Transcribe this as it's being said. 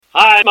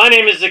My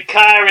name is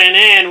Zachyron,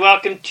 and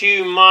welcome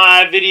to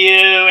my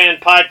video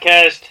and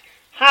podcast,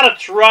 How to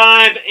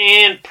Thrive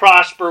and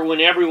Prosper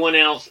When Everyone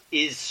Else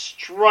is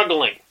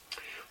Struggling.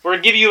 We're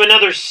going to give you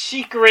another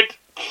secret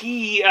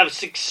key of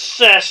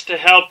success to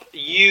help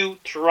you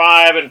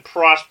thrive and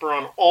prosper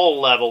on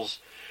all levels,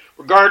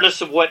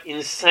 regardless of what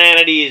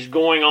insanity is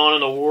going on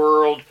in the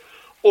world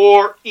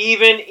or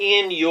even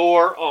in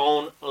your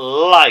own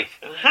life.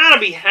 And how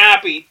to be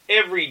happy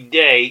every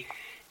day,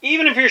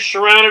 even if you're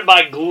surrounded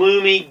by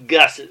gloomy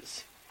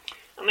gusses.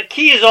 And the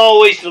key is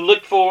always to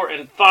look for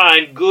and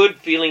find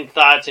good-feeling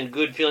thoughts and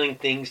good-feeling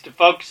things to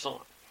focus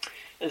on.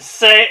 And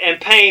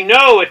pay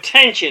no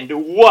attention to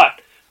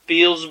what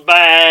feels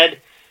bad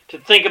to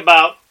think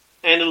about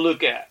and to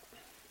look at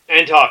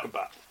and talk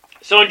about.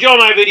 So enjoy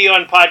my video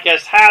and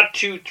podcast, How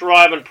to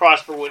Thrive and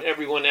Prosper When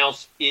Everyone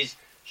Else is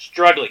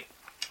Struggling.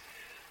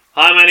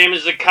 Hi, my name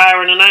is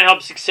Zachyron, and I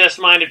help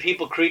success-minded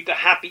people create the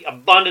happy,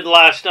 abundant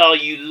lifestyle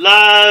you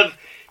love.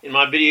 In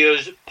my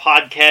videos,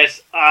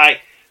 podcasts,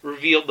 I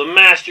reveal the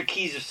master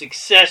keys of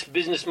success,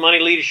 business, money,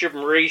 leadership,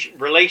 and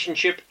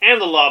relationship,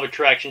 and the law of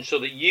attraction so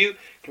that you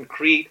can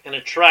create and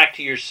attract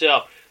to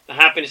yourself the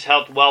happiness,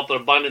 health, wealth,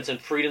 abundance,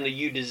 and freedom that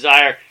you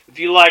desire. If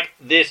you like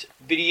this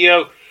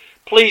video,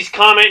 please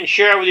comment and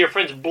share it with your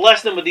friends.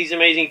 Bless them with these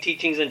amazing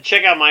teachings, and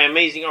check out my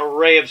amazing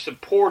array of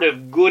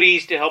supportive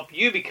goodies to help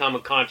you become a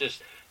conscious,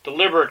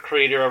 deliberate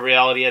creator of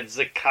reality at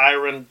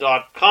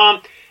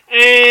Zachyron.com.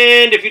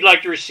 And if you'd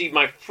like to receive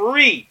my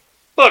free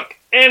book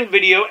and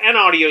video and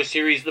audio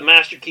series, The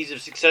Master Keys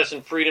of Success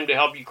and Freedom, to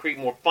help you create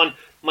more fun,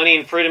 money,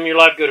 and freedom in your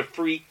life, go to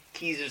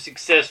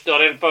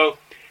freekeysofsuccess.info.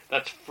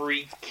 That's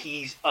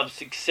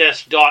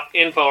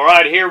freekeysofsuccess.info. All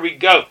right, here we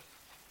go.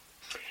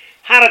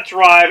 How to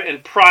thrive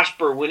and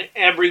prosper when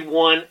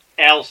everyone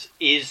else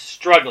is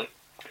struggling.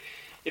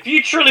 If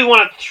you truly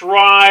want to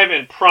thrive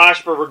and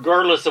prosper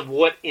regardless of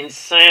what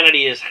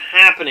insanity is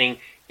happening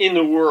in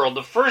the world,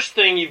 the first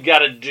thing you've got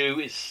to do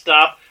is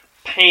stop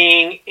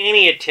paying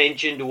any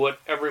attention to what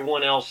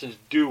everyone else is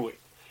doing.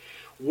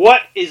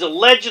 What is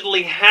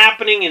allegedly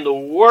happening in the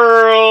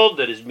world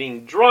that is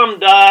being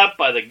drummed up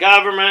by the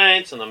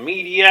governments and the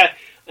media,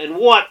 and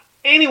what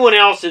anyone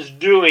else is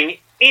doing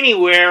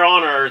anywhere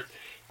on earth,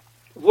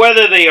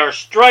 whether they are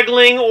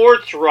struggling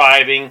or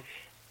thriving,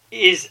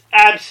 is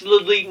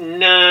absolutely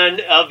none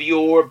of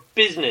your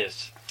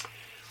business.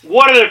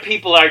 What other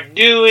people are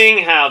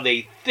doing, how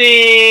they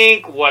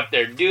think, what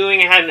they're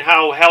doing, and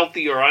how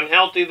healthy or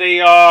unhealthy they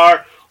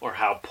are, or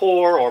how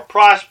poor or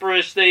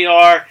prosperous they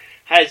are,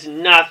 has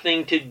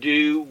nothing to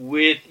do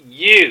with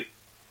you.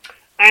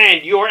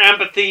 And your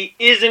empathy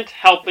isn't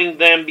helping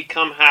them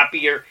become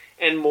happier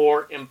and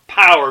more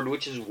empowered,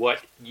 which is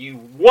what you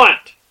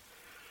want.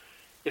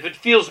 If it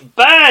feels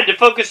bad to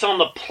focus on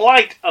the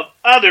plight of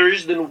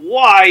others, then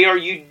why are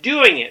you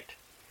doing it?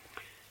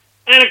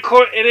 And of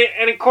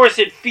course,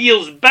 it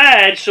feels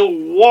bad, so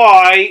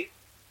why?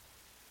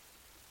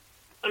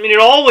 I mean, it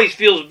always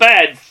feels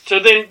bad. So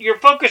then your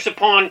focus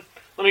upon,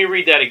 let me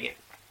read that again.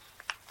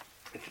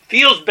 If it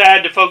feels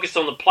bad to focus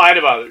on the plight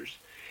of others,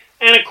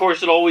 and of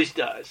course it always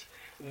does,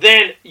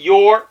 then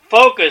your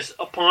focus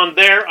upon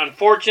their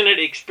unfortunate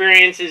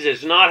experiences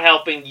is not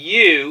helping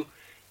you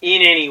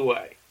in any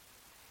way.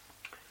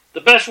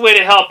 The best way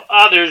to help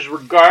others,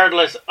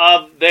 regardless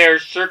of their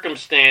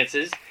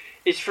circumstances,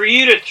 is for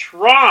you to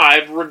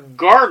thrive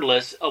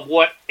regardless of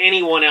what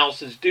anyone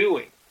else is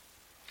doing.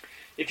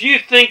 If you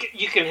think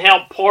you can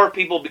help poor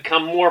people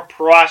become more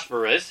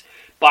prosperous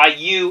by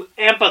you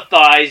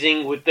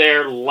empathizing with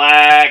their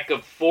lack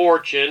of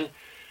fortune,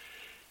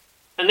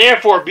 and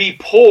therefore be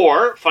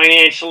poor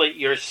financially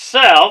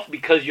yourself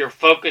because you're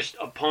focused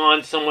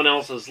upon someone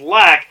else's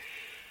lack,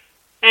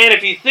 and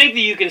if you think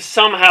that you can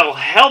somehow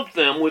help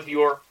them with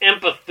your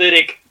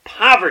empathetic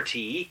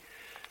poverty,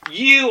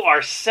 you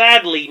are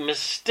sadly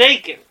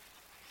mistaken.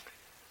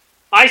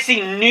 I see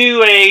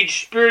New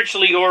Age,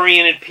 spiritually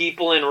oriented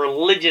people and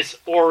religious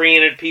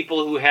oriented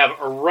people who have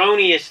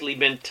erroneously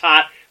been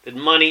taught that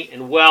money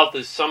and wealth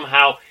is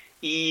somehow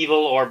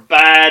evil or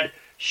bad,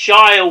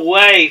 shy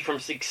away from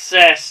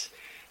success,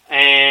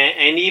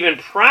 and even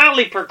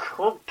proudly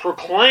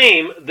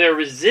proclaim their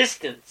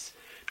resistance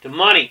to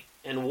money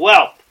and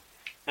wealth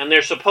and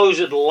their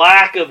supposed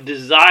lack of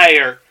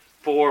desire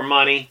for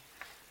money,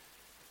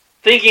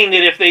 thinking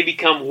that if they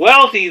become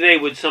wealthy, they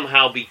would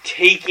somehow be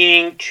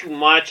taking too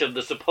much of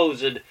the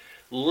supposed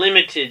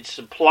limited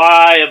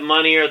supply of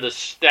money or the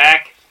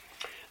stack,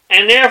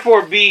 and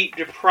therefore be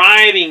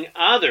depriving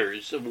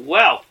others of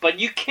wealth. But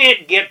you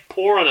can't get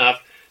poor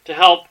enough to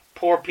help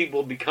poor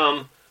people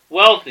become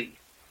wealthy.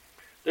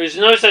 There's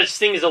no such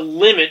thing as a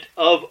limit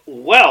of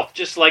wealth,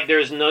 just like there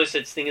is no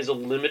such thing as a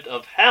limit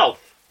of health.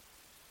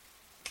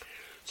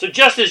 So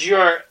just as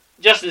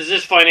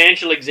this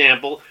financial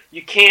example,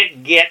 you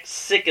can't get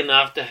sick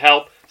enough to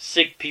help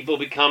sick people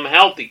become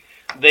healthy.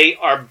 They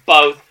are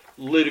both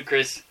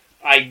ludicrous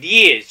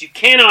ideas. You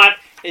cannot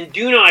and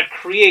do not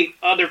create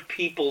other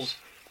people's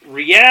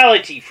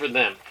reality for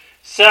them.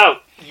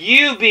 So,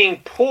 you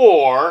being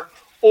poor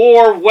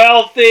or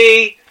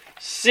wealthy,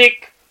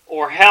 sick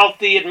or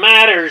healthy, it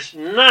matters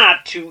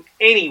not to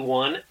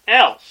anyone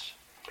else.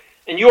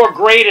 And your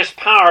greatest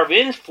power of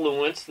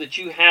influence that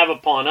you have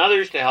upon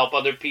others to help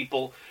other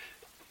people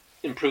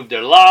improve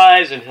their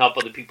lives and help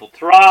other people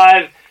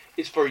thrive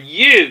is for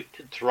you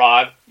to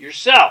thrive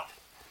yourself.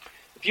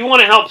 If you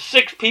want to help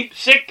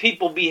sick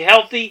people be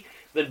healthy,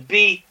 then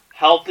be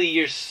healthy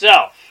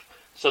yourself,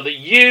 so that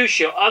you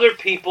show other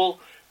people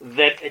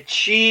that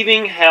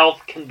achieving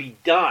health can be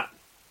done.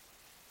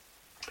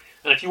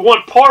 And if you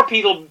want poor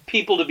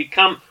people to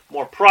become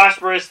more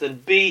prosperous,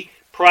 then be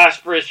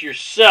prosperous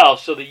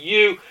yourself, so that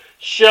you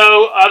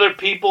show other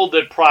people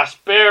that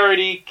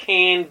prosperity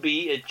can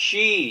be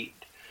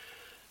achieved.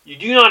 You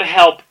do not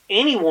help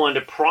anyone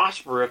to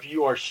prosper if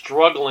you are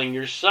struggling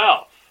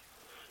yourself.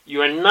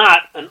 You are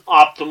not an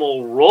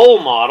optimal role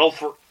model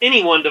for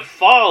anyone to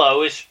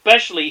follow,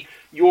 especially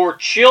your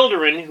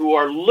children who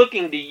are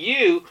looking to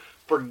you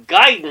for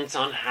guidance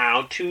on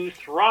how to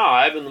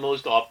thrive in the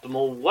most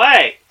optimal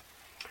way.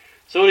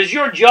 So it is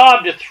your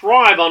job to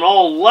thrive on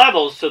all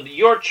levels so that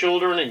your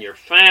children and your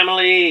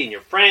family and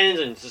your friends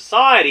and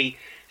society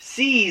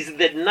sees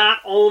that not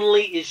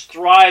only is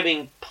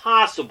thriving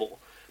possible,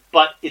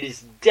 but it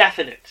is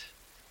definite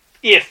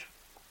if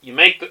you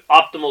make the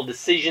optimal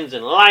decisions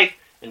in life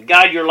and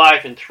guide your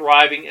life in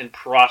thriving and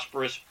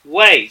prosperous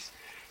ways.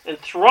 And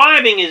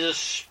thriving is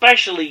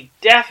especially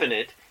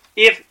definite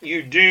if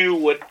you do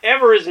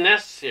whatever is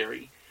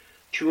necessary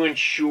to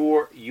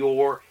ensure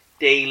your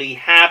daily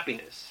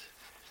happiness.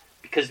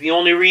 Because the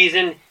only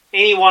reason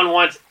anyone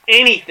wants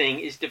anything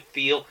is to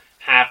feel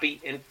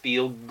happy and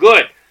feel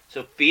good.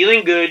 So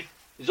feeling good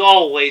is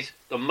always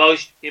the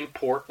most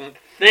important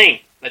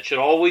thing. That should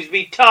always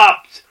be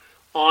topped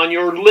on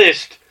your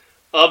list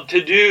of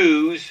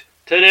to-dos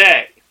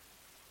today.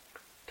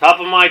 Top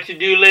of my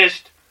to-do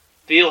list,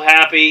 feel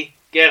happy,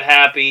 get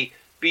happy,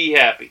 be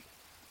happy.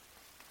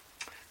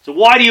 So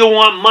why do you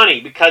want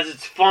money? Because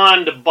it's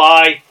fun to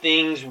buy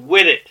things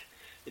with it.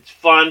 It's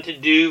fun to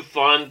do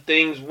fun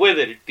things with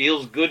it. It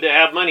feels good to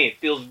have money. It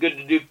feels good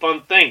to do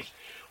fun things.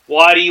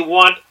 Why do you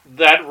want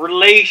that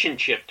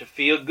relationship? To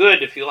feel good,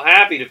 to feel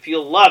happy, to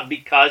feel loved,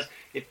 because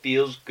it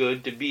feels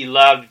good to be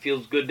loved. It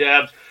feels good to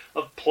have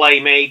a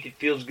playmate. It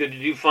feels good to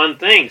do fun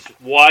things.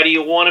 Why do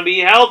you want to be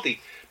healthy?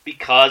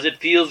 Because it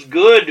feels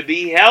good to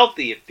be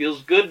healthy. It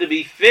feels good to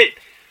be fit.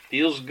 It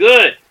feels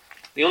good.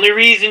 The only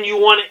reason you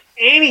want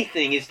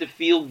anything is to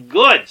feel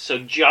good. So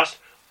just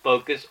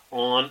focus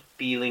on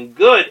feeling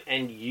good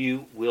and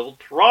you will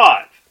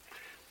thrive.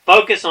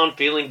 Focus on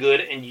feeling good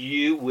and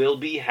you will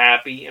be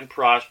happy and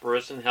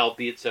prosperous and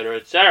healthy, etc.,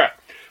 etc.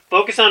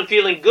 Focus on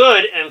feeling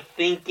good and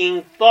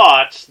thinking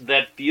thoughts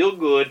that feel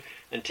good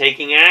and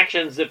taking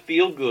actions that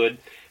feel good,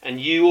 and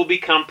you will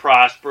become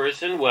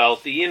prosperous and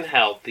wealthy and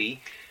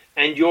healthy,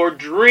 and your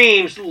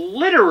dreams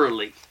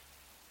literally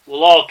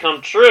will all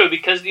come true,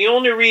 because the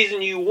only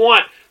reason you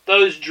want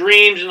those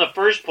dreams in the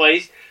first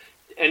place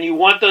and you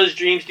want those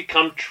dreams to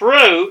come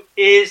true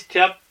is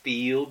to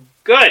feel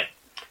good.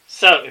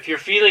 So if you're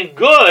feeling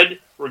good,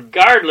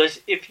 regardless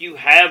if you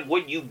have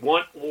what you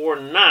want or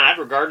not,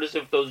 regardless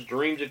if those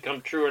dreams have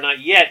come true or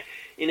not yet,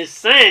 in a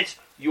sense,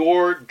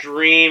 your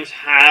dreams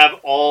have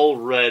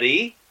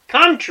already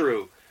come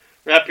true.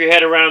 Wrap your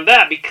head around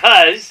that,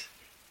 because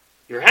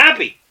you're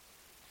happy.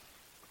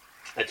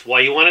 That's why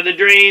you wanted the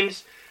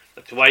dreams.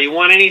 That's why you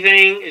want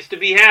anything, is to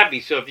be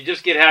happy. So if you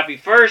just get happy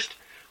first,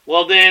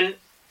 well then,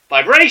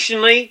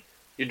 vibrationally,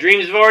 your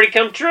dreams have already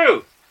come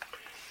true.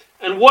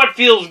 And what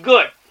feels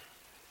good?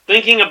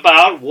 Thinking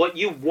about what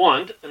you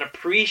want and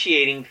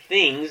appreciating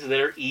things that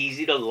are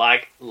easy to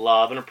like,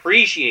 love, and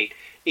appreciate.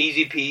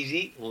 Easy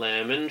peasy,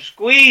 lemon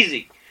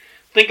squeezy.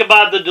 Think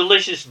about the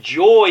delicious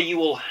joy you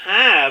will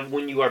have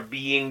when you are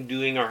being,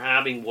 doing, or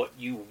having what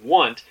you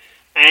want,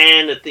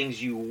 and the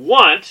things you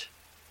want,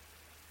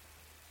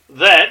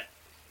 that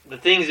the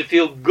things that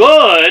feel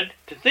good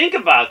to think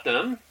about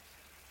them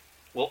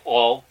will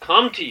all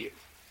come to you.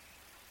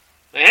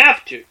 They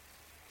have to.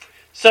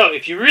 So,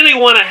 if you really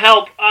want to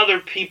help other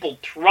people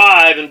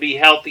thrive and be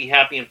healthy,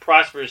 happy, and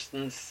prosperous,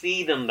 then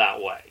see them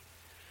that way.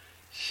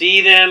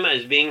 See them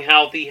as being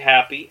healthy,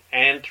 happy,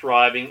 and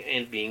thriving,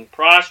 and being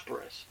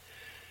prosperous.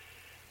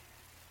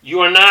 You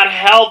are not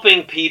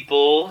helping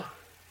people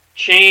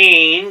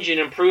change and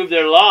improve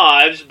their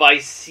lives by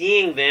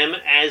seeing them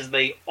as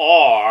they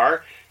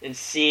are and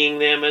seeing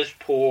them as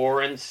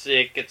poor and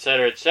sick,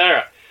 etc.,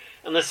 etc.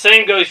 And the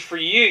same goes for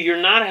you.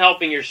 You're not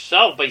helping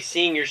yourself by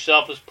seeing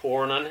yourself as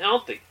poor and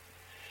unhealthy.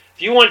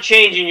 If you want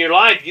change in your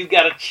life, you've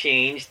got to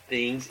change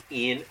things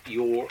in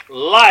your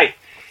life.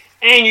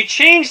 And you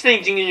change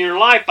things in your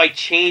life by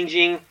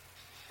changing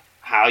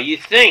how you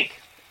think.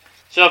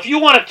 So if you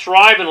want to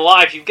thrive in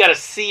life, you've got to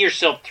see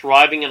yourself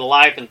thriving in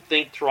life and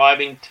think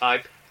thriving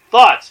type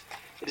thoughts.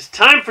 It is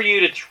time for you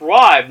to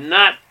thrive,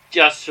 not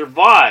just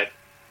survive.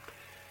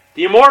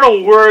 The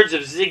immortal words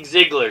of Zig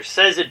Ziglar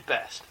says it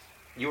best.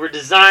 You were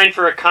designed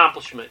for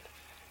accomplishment,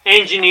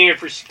 engineered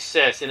for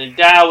success, and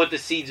endowed with the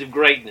seeds of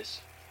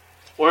greatness.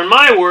 Or in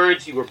my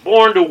words, you were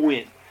born to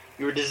win.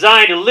 You were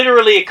designed to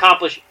literally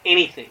accomplish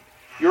anything.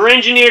 You're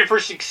engineered for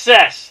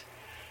success,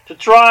 to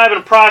thrive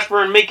and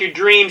prosper and make your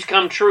dreams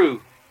come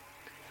true.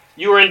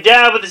 You are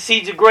endowed with the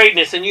seeds of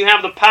greatness, and you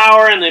have the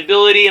power and the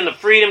ability and the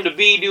freedom to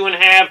be, do, and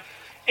have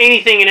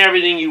anything and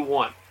everything you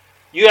want.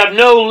 You have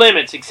no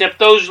limits except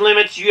those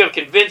limits you have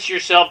convinced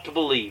yourself to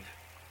believe.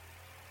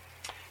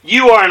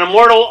 You are an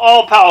immortal,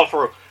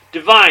 all-powerful,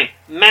 divine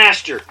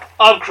master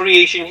of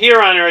creation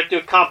here on earth to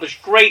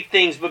accomplish great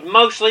things, but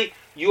mostly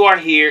you are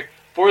here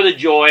for the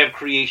joy of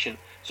creation.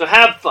 So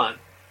have fun.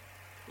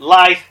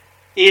 Life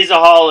is a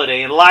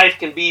holiday, and life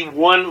can be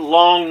one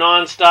long,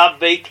 non-stop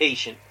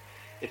vacation.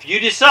 If you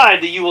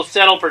decide that you will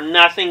settle for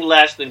nothing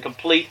less than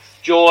complete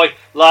joy,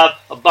 love,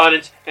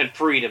 abundance, and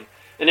freedom.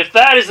 And if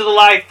that is the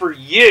life for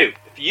you,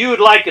 if you would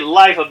like a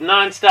life of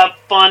non-stop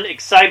fun,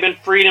 excitement,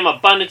 freedom,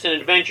 abundance, and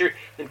adventure,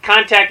 then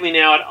contact me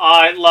now at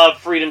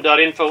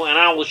ilovefreedom.info, and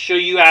I will show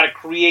you how to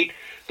create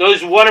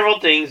those wonderful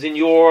things in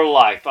your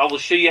life. I will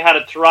show you how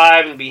to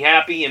thrive and be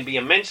happy and be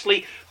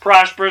immensely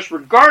prosperous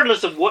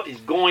regardless of what is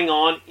going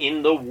on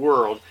in the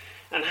world,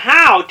 and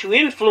how to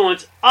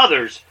influence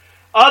others,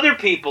 other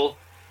people,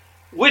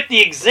 with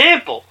the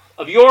example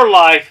of your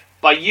life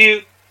by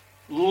you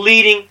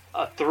leading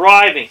a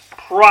thriving,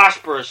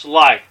 prosperous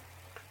life,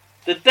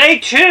 that they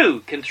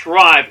too can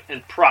thrive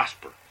and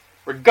prosper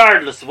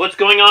regardless of what's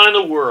going on in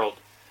the world,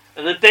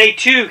 and that they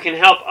too can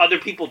help other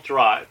people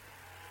thrive,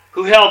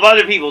 who help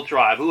other people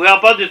thrive, who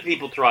help other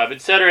people thrive,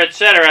 etc.,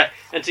 etc.,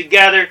 and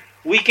together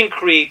we can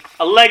create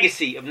a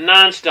legacy of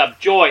non-stop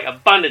joy,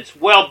 abundance,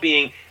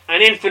 well-being,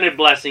 and infinite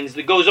blessings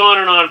that goes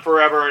on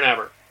forever and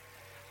ever.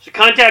 So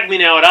contact me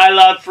now at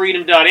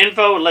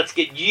ilovefreedom.info, and let's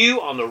get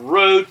you on the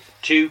road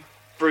to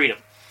freedom.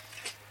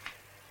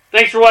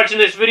 Thanks for watching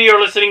this video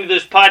or listening to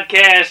this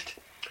podcast.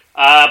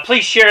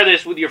 Please share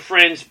this with your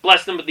friends.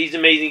 Bless them with these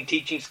amazing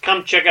teachings.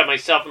 Come check out my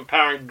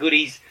self-empowering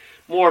goodies.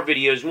 More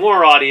videos,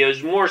 more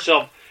audios, more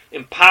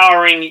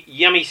self-empowering,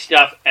 yummy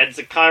stuff at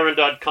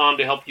zakairan.com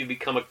to help you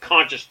become a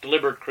conscious,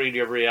 deliberate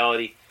creator of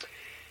reality.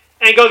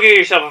 And go get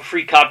yourself a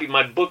free copy of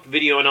my book,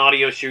 video, and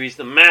audio series,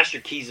 The Master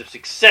Keys of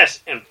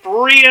Success and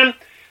Freedom,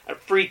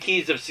 at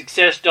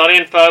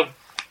freekeysofsuccess.info.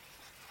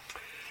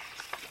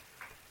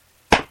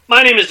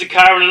 My name is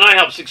Zakairan, and I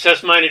help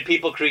success-minded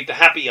people create the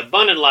happy,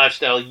 abundant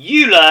lifestyle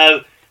you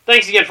love.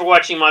 Thanks again for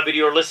watching my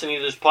video or listening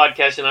to this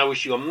podcast, and I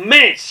wish you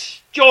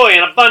immense joy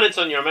and abundance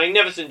on your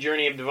magnificent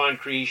journey of divine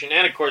creation.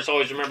 And, of course,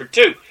 always remember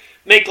to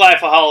make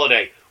life a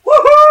holiday.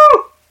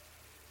 Woohoo!